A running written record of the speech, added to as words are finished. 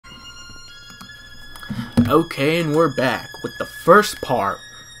Okay, and we're back with the first part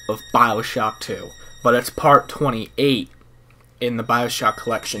of Bioshock 2, but it's part 28 in the Bioshock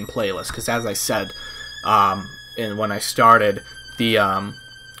collection playlist. Because as I said, when I started playing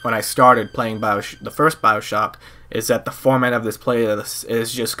the first Bioshock, is that the format of this playlist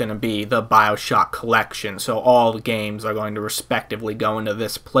is just going to be the Bioshock collection. So all the games are going to respectively go into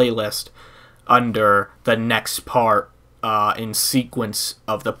this playlist under the next part in sequence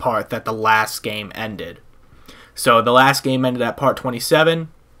of the part that the last game ended. So the last game ended at part 27,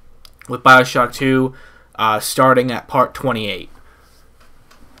 with Bioshock 2 starting at part 28.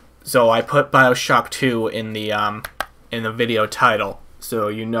 So I put Bioshock 2 in the video title, so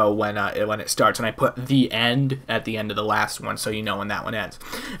you know when it starts, and I put the end at the end of the last one, so you know when that one ends.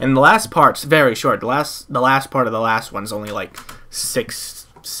 And the last part's very short. The last part of the last one's only like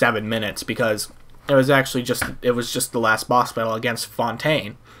 6-7 minutes, because it was just the last boss battle against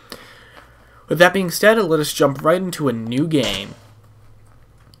Fontaine. With that being said, let us jump right into a new game.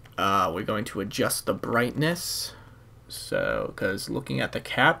 We're going to adjust the brightness, because looking at the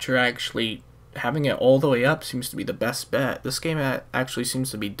capture, actually having it all the way up seems to be the best bet. This game actually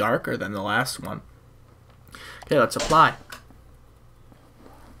seems to be darker than the last one. Okay, let's apply.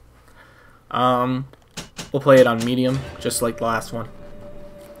 We'll play it on medium, just like the last one.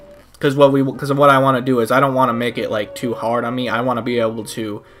 Because what I want to do is, I don't want to make it like too hard on me. I want to be able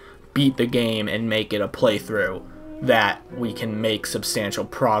to beat the game and make it a playthrough that we can make substantial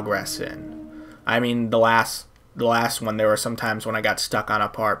progress in. I mean, the last one, there were some times when I got stuck on a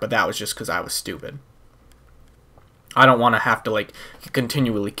part, but that was just because I was stupid. I don't want to have to like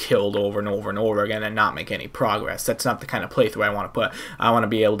continually killed over and over and over again and not make any progress. That's not the kind of playthrough I want to put. I want to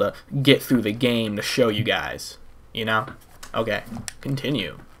be able to get through the game to show you guys, you know? Okay,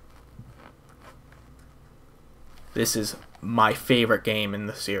 continue. This is my favorite game in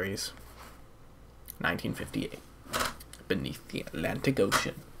the series. 1958. Beneath the Atlantic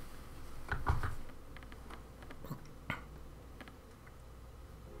Ocean.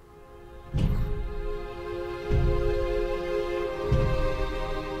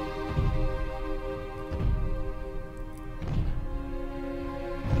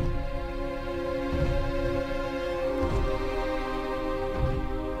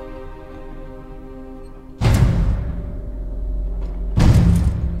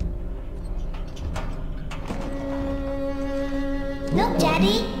 Look,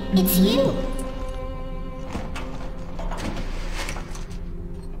 Daddy, it's you.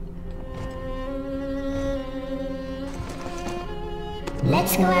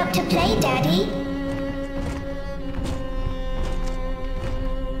 Let's go out to play, Daddy.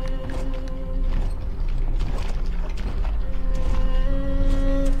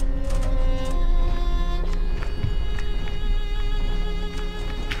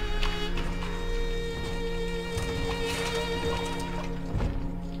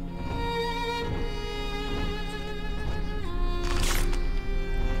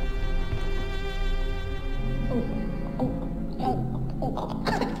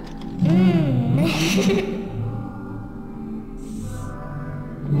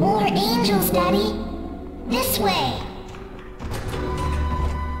 More angels, Daddy. This way.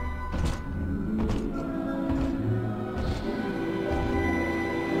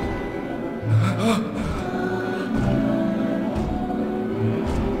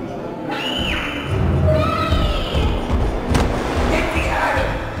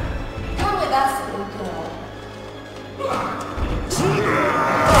 Come with us, little girl.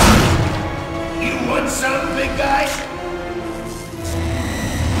 You want some, big guy?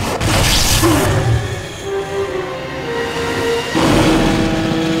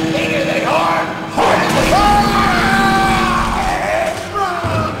 Bigger than hard, harder than hard.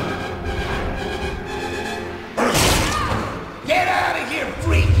 Get out of here,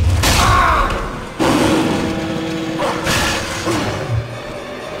 freak!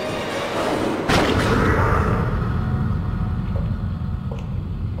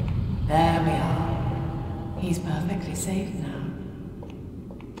 There we are. He's perfectly safe now.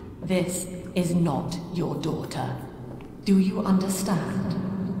 This is not your daughter. Do you understand?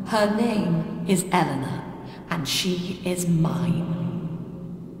 Her name is Eleanor, and she is mine.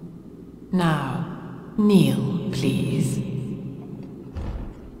 Now, kneel, please.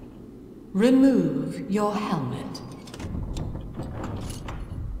 Remove your helmet.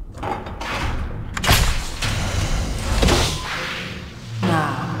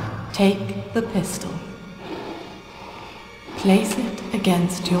 Now, take the pistol. Place it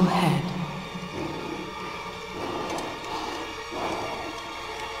against your head.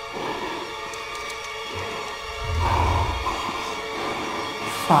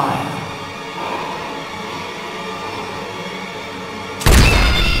 Fire.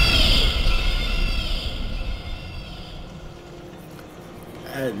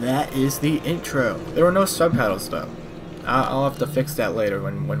 And that is the intro. There were no subtitles though. I'll have to fix that later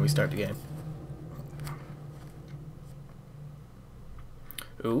when we start the game.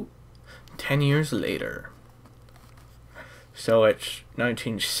 Ooh. 10 years later. So it's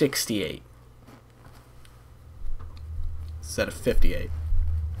 1968. Instead of 58.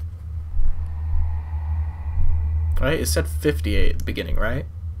 Right? It said 58 at the beginning, right?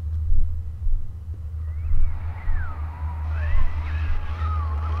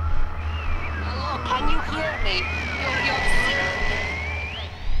 Hello, can you hear me?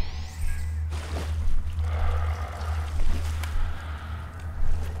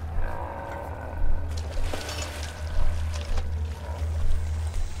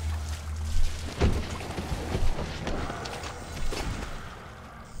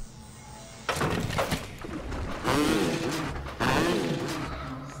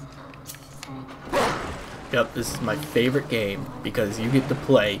 Yep, this is my favorite game because you get to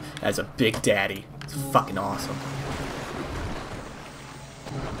play as a Big Daddy. It's fucking awesome.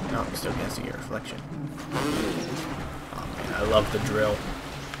 No, you still can't see your reflection. Oh man, I love the drill.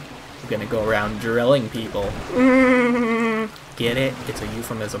 I'm gonna go around drilling people. Get it? It's a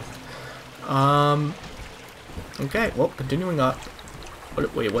euphemism. Okay, well, continuing up.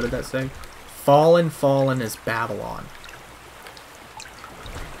 Wait, what did that say? Fallen, fallen is Babylon.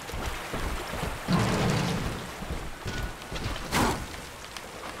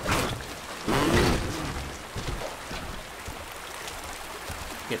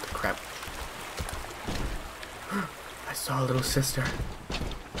 Get the crap. I saw a little sister.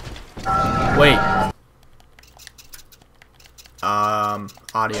 Wait.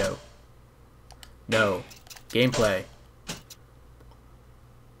 Audio. No. Gameplay.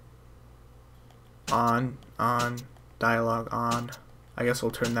 On. Dialogue on. I guess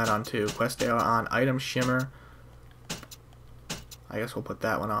we'll turn that on too. Quest data on. Item shimmer. I guess we'll put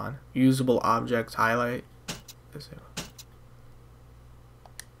that one on. Usable objects highlight.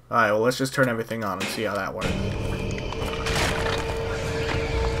 Alright, well let's just turn everything on and see how that works.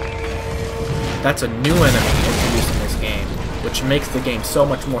 That's a new enemy introduced in this game, which makes the game so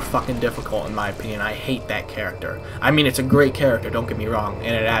much more fucking difficult in my opinion. I hate that character. I mean, it's a great character, don't get me wrong,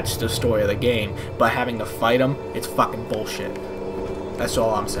 and it adds to the story of the game, but having to fight him, it's fucking bullshit. That's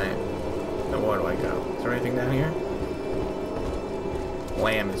all I'm saying. Now where do I go? Is there anything down here?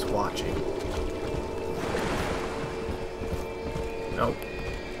 Lamb is watching. Nope.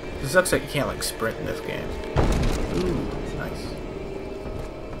 This looks like you can't like sprint in this game. Ooh, nice.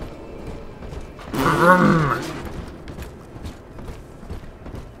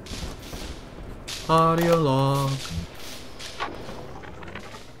 Audio log.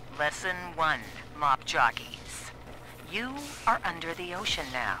 Lesson 1, Mop Jockeys. You are under the ocean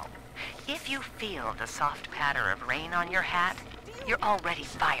now. If you feel the soft patter of rain on your hat, you're already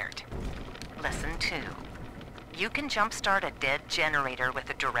fired. Lesson 2. You can jumpstart a dead generator with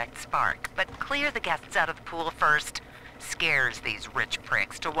a direct spark, but clear the guests out of the pool first. Scares these rich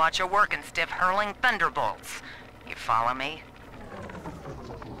pricks to watch a working stiff hurling thunderbolts. You follow me?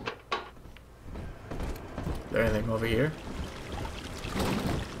 Is there anything over here?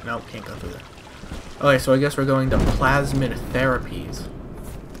 Nope, can't go through there. Okay, so I guess we're going to plasmid therapies.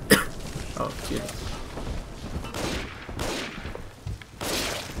 Oh, excuse me.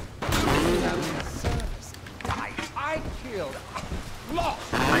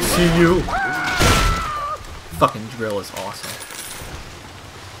 I see you! Fucking drill is awesome.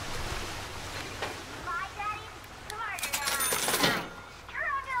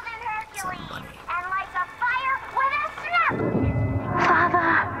 Somebody.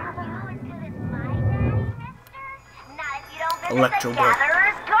 Electro bolt.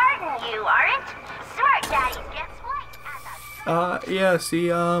 Yeah, see,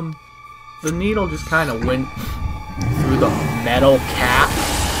 the needle just kind of went through the metal cap.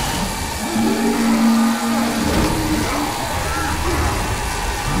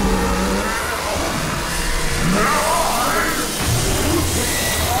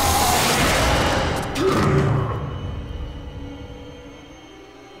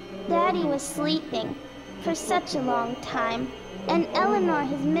 Daddy was sleeping for such a long time, and Eleanor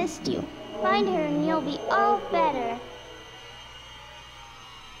has missed you. Find her and you'll be all better.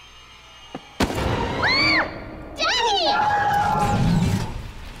 Daddy!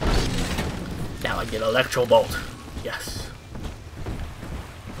 Now I get Electro Bolt. Yes.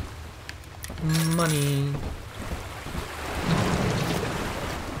 Money.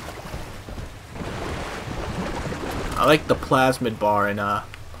 I like the plasmid bar in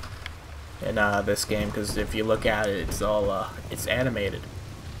this game because if you look at it, it's all it's animated.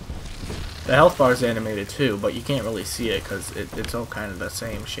 The health bar is animated too, but you can't really see it because it's all kind of the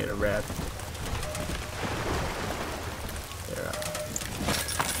same shade of red. Yeah.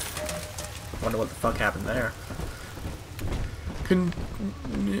 Wonder what the fuck happened there.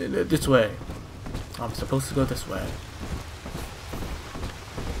 This way. I'm supposed to go this way.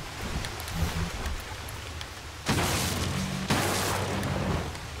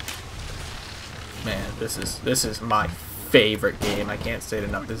 Man, this is my favorite game. I can't say it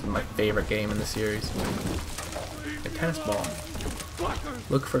enough. This is my favorite game in the series. A tennis ball.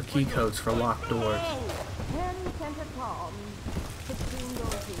 Look for key codes for locked doors.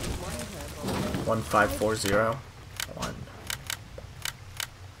 1540.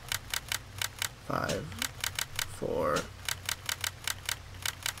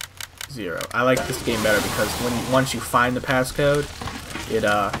 1540. I like this game better because once you find the passcode,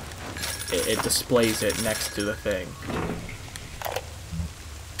 it displays it next to the thing,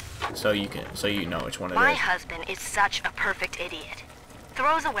 so you know which one it is. My husband is such a perfect idiot.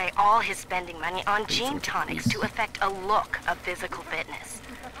 Throws away all his spending money on gene tonics to affect a look of physical fitness.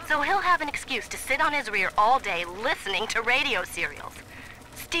 So he'll have an excuse to sit on his rear all day listening to radio serials.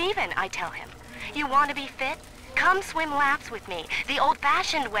 Steven, I tell him, you want to be fit? Come swim laps with me, the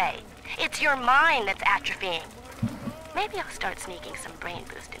old-fashioned way. It's your mind that's atrophying. Maybe I'll start sneaking some brain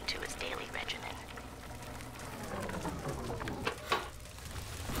boost into his daily regimen.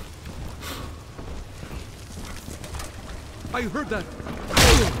 I heard that.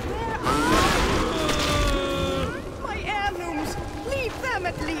 My heirlooms! Leave them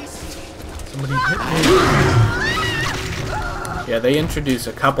at least! Somebody hit me. Yeah, they introduce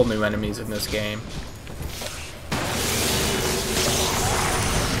a couple new enemies in this game.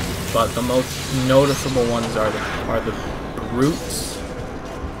 But the most noticeable ones are the brutes,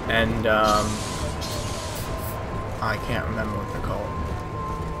 and I can't remember what they're called.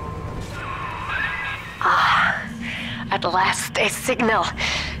 At last, a signal.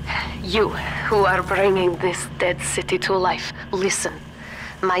 You, who are bringing this dead city to life, listen.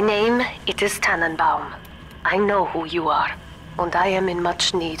 My name, it is Tannenbaum. I know who you are, and I am in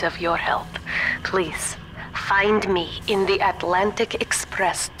much need of your help. Please, find me in the Atlantic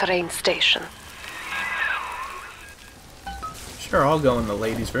Express train station. Sure, I'll go in the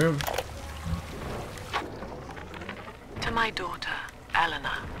ladies' room. To my daughter,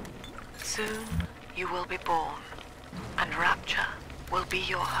 Eleanor, soon you will be born, and Rapture will be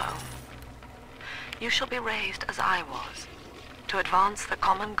your home. You shall be raised as I was, to advance the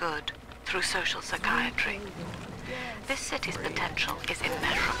common good through social psychiatry. This city's potential is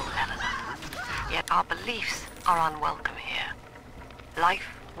immeasurable, Eleanor, yet our beliefs are unwelcome here. Life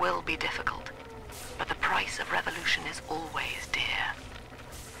will be difficult, but the price of revolution is always dear.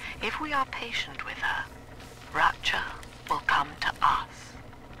 If we are patient with her, Rapture will come to us.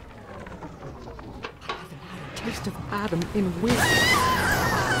 Taste of Adam in weeks.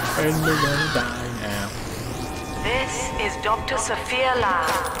 And they're gonna die now. This is Dr. Sophia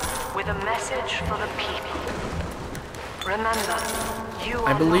Lamb with a message for the people. Remember, you are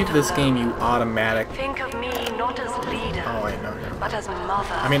I believe not this alone. game you automatic. Think of me not as leader, Oh, I know. but as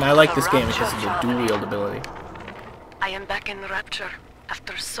mother. I mean, I like of this the game Rapture because of the family. dual wield ability. I am back in Rapture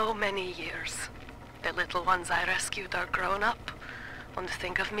after so many years. The little ones I rescued are grown up, and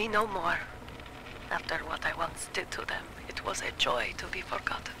think of me no more. After what I once did to them, it was a joy to be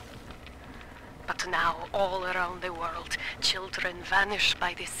forgotten. But now, all around the world, children vanish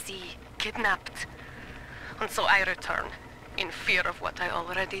by the sea, kidnapped. And so I return, in fear of what I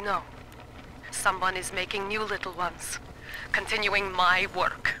already know. Someone is making new little ones, continuing my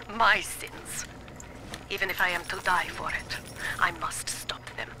work, my sins. Even if I am to die for it, I must stop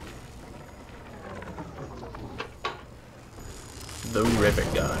them. The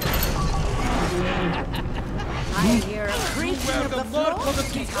rivet guy. I hear a creaking of the floor.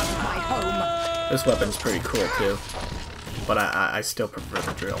 Get out of my home. This weapon's pretty cool too, but I still prefer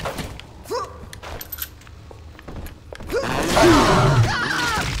the drill.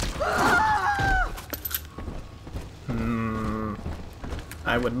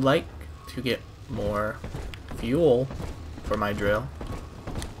 I would like to get more fuel for my drill.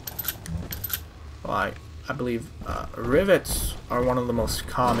 Well, I believe rivets are one of the most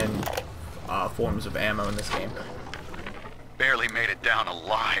common forms of ammo in this game. Barely made it down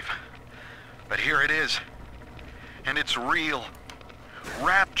alive. But here it is. And it's real.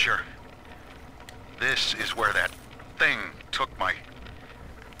 Rapture. This is where that thing took my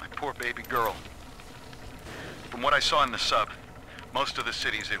poor baby girl. From what I saw in the sub, most of the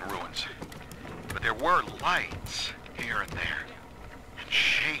city's in ruins. But there were lights here and there. And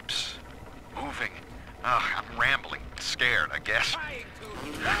shapes moving. I'm rambling. It's scared, I guess.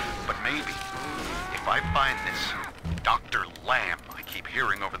 But maybe, if I find this Dr. Lamb I keep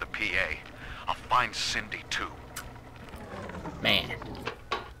hearing over the PA, I'll find Cindy too. Man.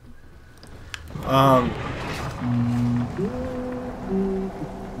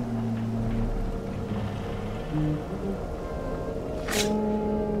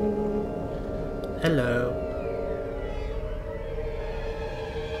 Hello.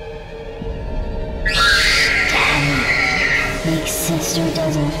 Big sister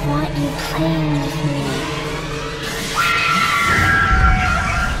doesn't want you playing with me.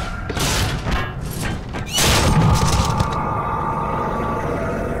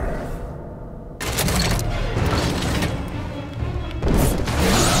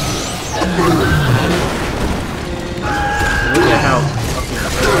 Look at how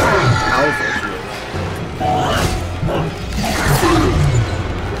powerful she is.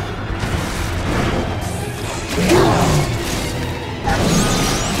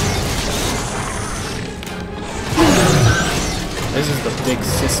 This is the big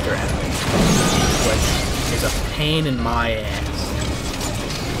sister enemy, which is a pain in my ass.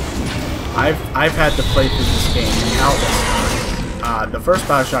 I've had to play through this game countless times. The first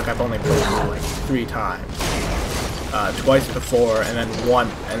BioShock I've only played through like 3 times. Twice before, and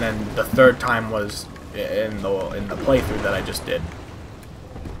then the third time was in the playthrough that I just did.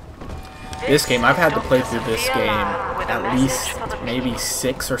 This game, I've had to play through this game at least maybe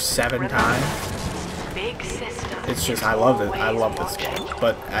 6 or 7 times. It's just, I love it. I love this game.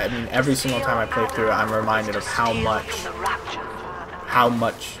 But I mean, every single time I play through it, I'm reminded of how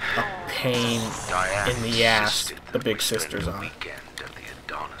much a pain in the ass the big sisters are.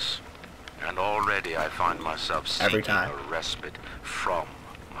 And already I find myself seeking a respite from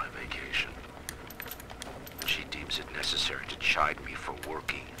my vacation. She deems it necessary to chide me for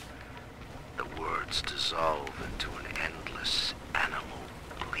working. The words dissolve into an endless animal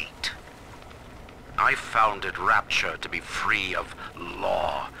bleat. I founded Rapture to be free of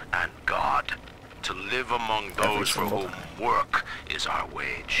law and God, to live among those for whom work is our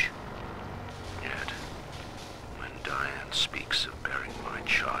wage. Yet, when Diane speaks of burying my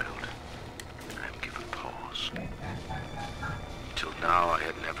child, till now I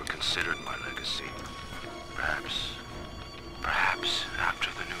had never considered my legacy. Perhaps after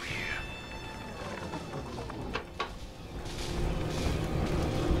the new year.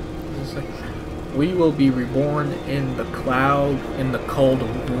 It's like, we will be reborn in the cloud, in the cold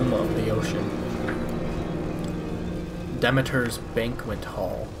womb of the ocean. Demeter's banquet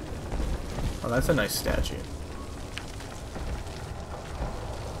hall. Oh, that's a nice statue.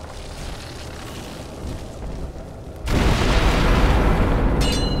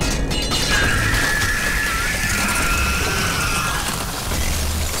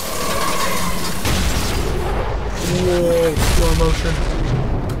 Whoa, slow motion.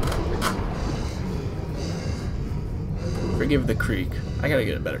 Forgive the creak. I gotta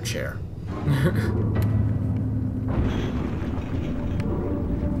get a better chair.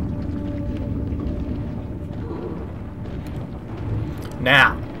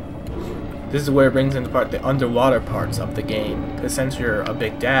 Now, this is where it brings into part the underwater parts of the game. Because since you're a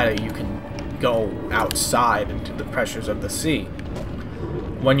big daddy, you can go outside into the pressures of the sea.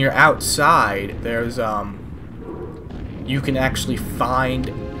 When you're outside, there's you can actually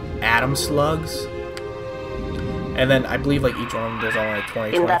find atom slugs, and then I believe like each one there's only like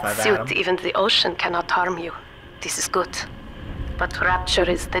 20, 25 In that suit, atoms. even the ocean cannot harm you. This is good. But Rapture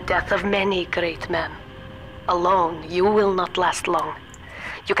is the death of many great men. Alone, you will not last long.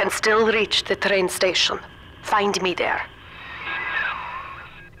 You can still reach the train station. Find me there.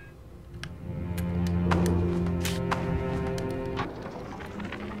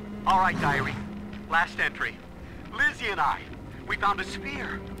 All right, diary. Last entry. Lizzie and I, we found a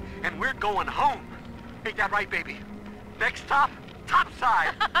sphere, and we're going home. Ain't that right, baby? Next stop,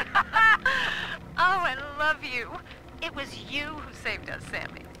 topside. Oh, I love you. It was you who saved us,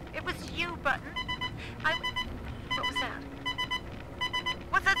 Sammy. It was you, Button. What was that?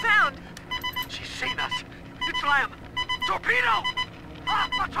 What's that sound? She's seen us. It's Lamb. Torpedo! Ah,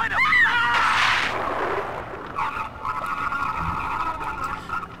 I'm trying to...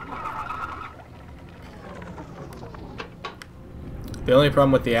 The only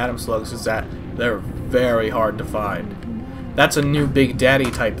problem with the atom slugs is that they're very hard to find. That's a new Big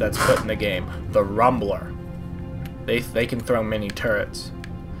Daddy type that's put in the game, the Rumbler. They can throw mini turrets.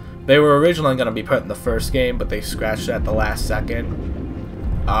 They were originally going to be put in the first game, but they scratched it at the last second.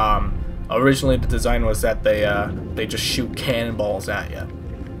 Originally the design was that they just shoot cannonballs at you.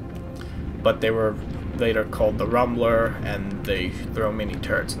 But they were later called the Rumbler, and they throw mini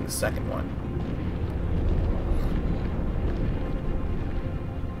turrets in the second one.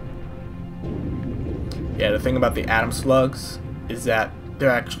 Yeah, the thing about the atom slugs is that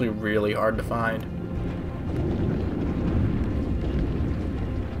they're actually really hard to find.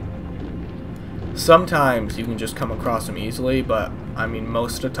 Sometimes you can just come across them easily, but I mean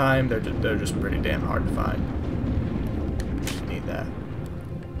most of the time they're just pretty damn hard to find. Need that.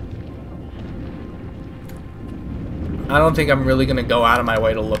 I don't think I'm really gonna go out of my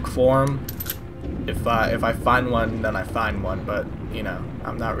way to look for them. If I find one, then I find one, but you know,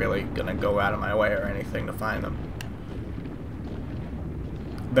 I'm not really gonna go out of my way or anything to find them.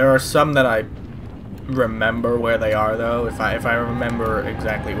 There are some that I remember where they are, though. If I remember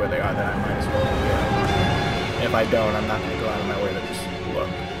exactly where they are, then I might as well get them. If I don't, I'm not gonna go out of my way to just look.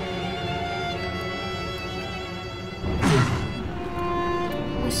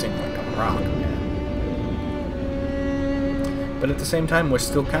 We sink like a rock, man. But at the same time, we're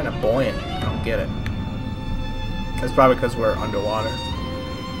still kind of buoyant. I don't get it. That's probably because we're underwater.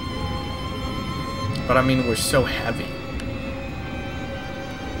 But I mean, we're so heavy.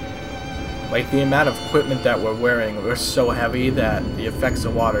 Like, the amount of equipment that we're wearing, we're so heavy that the effects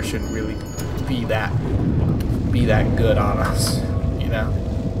of water shouldn't really be that good on us, you know?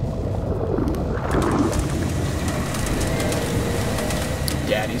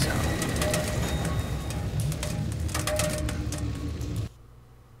 Daddy's home.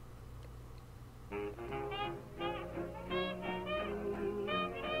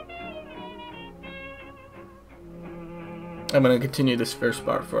 I'm gonna continue this first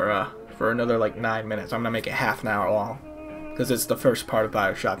part for another like 9 minutes. I'm gonna make it half an hour long because it's the first part of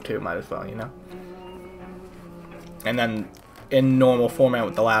BioShock 2. Might as well, you know. And then in normal format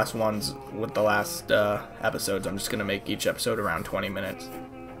with the last episodes, I'm just gonna make each episode around 20 minutes.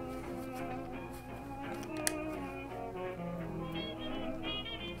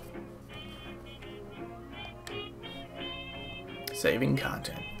 Saving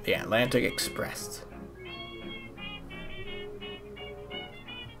content. The Atlantic Express.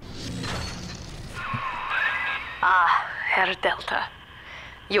 Ah, Herr Delta.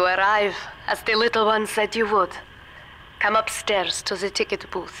 You arrive, as the little one said you would. Come upstairs to the ticket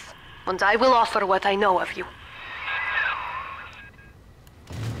booth, and I will offer what I know of you.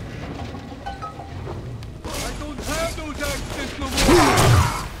 I don't have those accents no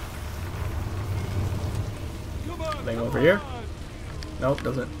more! Come on, Thing over here? Nope,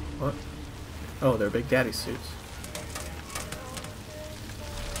 doesn't. What? Oh, they're Big Daddy suits.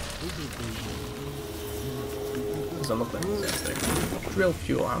 Doesn't look like the same thing. Drill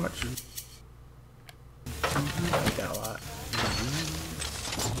fuel, how much? We got a lot.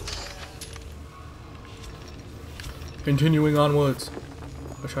 Continuing onwards.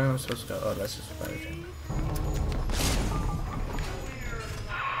 Which way am I supposed to go? Oh, that's just a fire chamber.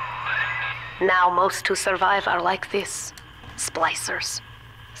 Now most who survive are like this. Splicers.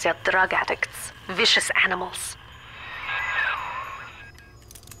 They're drug addicts. Vicious animals.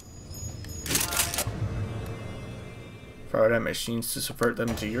 Fire out machines to subvert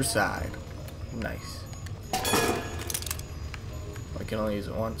them to your side. Nice. I can only use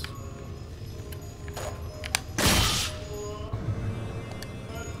it once.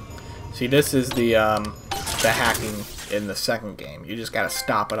 See, this is the hacking in the second game. You just gotta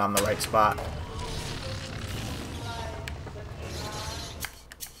stop it on the right spot.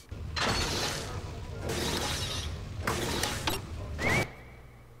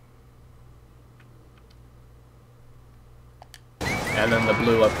 And then the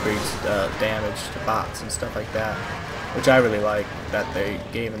blue upgrades damage to bots and stuff like that, which I really like, that they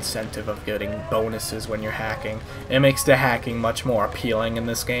gave incentive of getting bonuses when you're hacking. It makes the hacking much more appealing in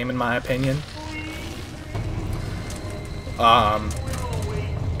this game, in my opinion. And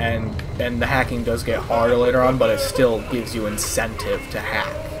the hacking does get harder later on, but it still gives you incentive to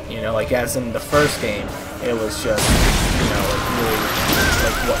hack. You know, like as in the first game, it was just, you know, like really,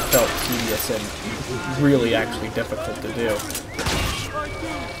 like what felt tedious and really actually difficult to do.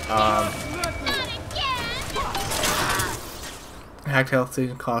 Hacked health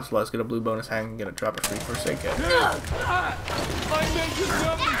season costs less, get a blue bonus hack and get a drop of free first aid kit.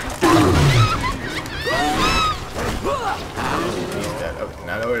 Okay,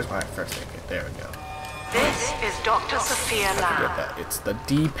 now where's my first aid kit? There we go. This is Dr. Sophia Lamb. That. It's the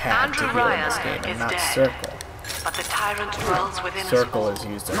D-pad to heal in this game and not circle. But the tyrant dwells within circle us. Is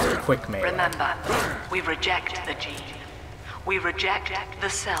used as a quick melee. Remember, we reject the gene. We reject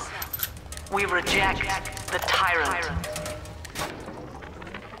the self. We reject the tyrant.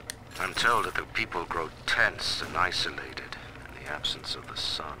 I'm told that the people grow tense and isolated in the absence of the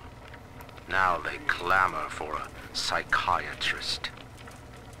sun. Now they clamor for a psychiatrist.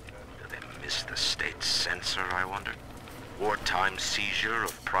 Do they miss the state censor, I wonder? Wartime seizure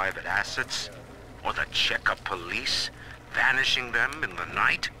of private assets? Or the checkup police vanishing them in the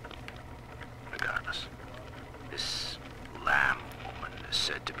night? Regardless, this Lamb woman is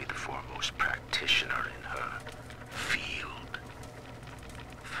said to be the foremost practitioner in her field.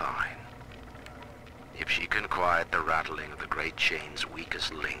 Fine. If she can quiet the rattling of the Great Chain's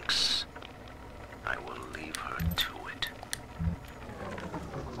weakest links, I will leave her to it.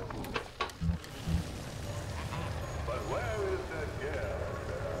 But where is that girl?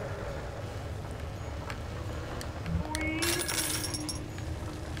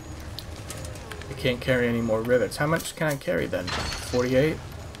 I can't carry any more rivets. How much can I carry then? 48?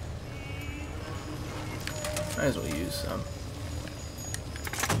 Might as well use some.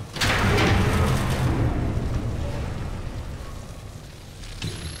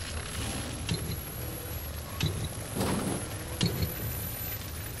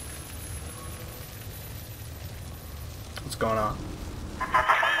 What's going on?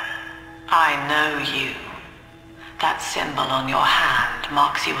 I know you. That symbol on your hand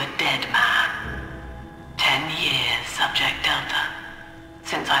marks you a dead man. 10 years, Subject Delta,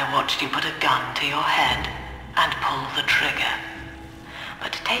 since I watched you put a gun to your head and pull the trigger.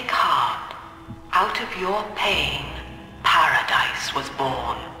 But take heart. Out of your pain, paradise was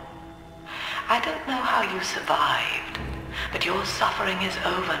born. I don't know how you survived, but your suffering is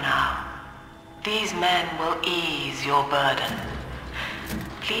over now. These men will ease your burden.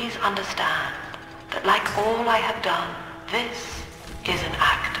 Please understand that like all I have done, this is an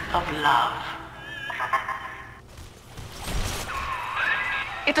act of love.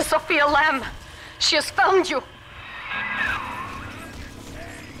 It is Sophia Lamb. She has found you.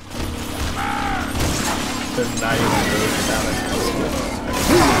 Does not even really sound like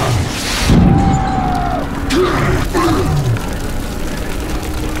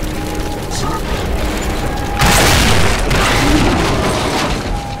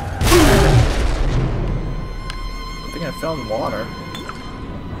I think I fell in water.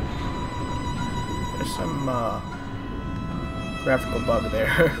 There's some graphical bug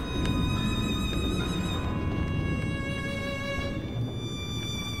there.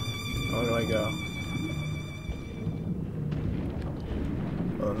 Where do I go?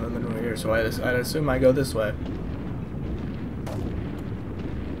 Well, nothing over here, so I'd assume I go this way.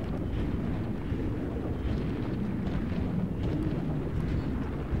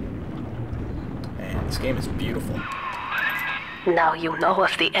 Man, this game is beautiful. Now you know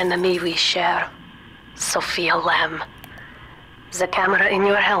of the enemy we share, Sophia Lamb. The camera in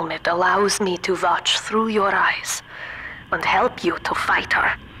your helmet allows me to watch through your eyes and help you to fight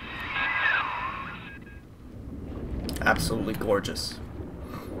her. Absolutely gorgeous.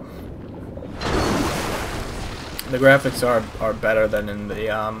 The graphics are better than in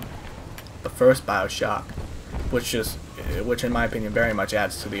the first BioShock, which in my opinion very much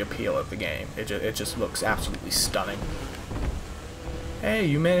adds to the appeal of the game. It just looks absolutely stunning. Hey,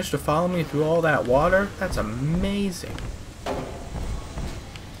 you managed to follow me through all that water? That's amazing.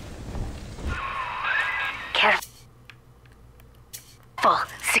 Careful.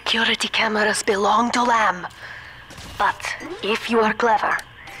 Security cameras belong to Lamb. But if you are clever,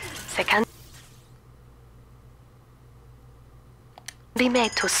 they can be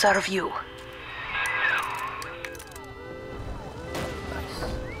made to serve you.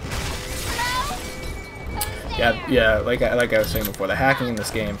 Yeah, like I was saying before, the hacking in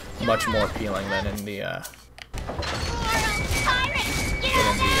this game much more appealing than in the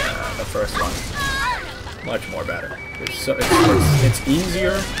first one. Much more better. It's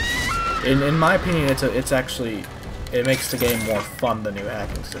easier. In my opinion, it's actually, it makes the game more fun, the new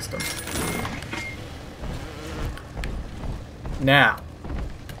hacking system. Now,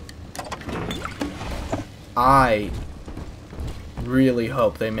 I really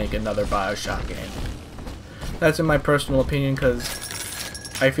hope they make another BioShock game. That's in my personal opinion, because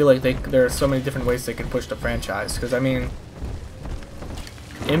I feel like there are so many different ways they could push the franchise. Because I mean,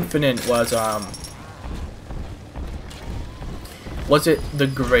 Infinite was it the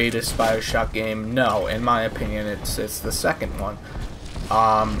greatest BioShock game? No, in my opinion, it's the second one.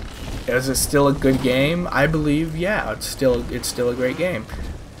 Is it still a good game? I believe, yeah, it's still a great game.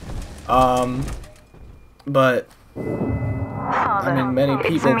 But I mean, many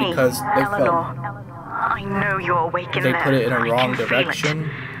people, because they felt I know you're awake in they there. put it in a I wrong can feel direction.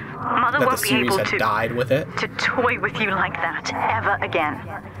 Mother That the won't be series able had to died with it. to toy with you like that ever again.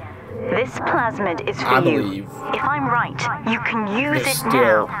 This plasmid is for I you. believe If I'm right, you can use there's it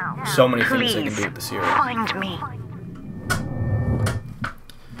still now. so many Please, things they can do with the series. find me.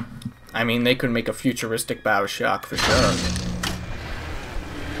 I mean, they could make a futuristic BioShock for sure.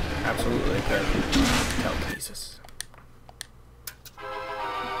 Absolutely, they could. Telekinesis.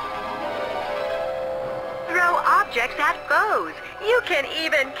 throw objects at foes. You can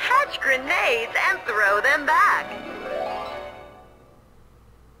even catch grenades and throw them back.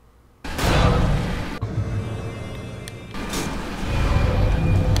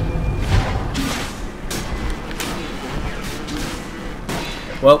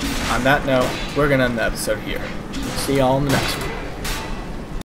 Well, on that note, we're going to end the episode here. See y'all in the next one.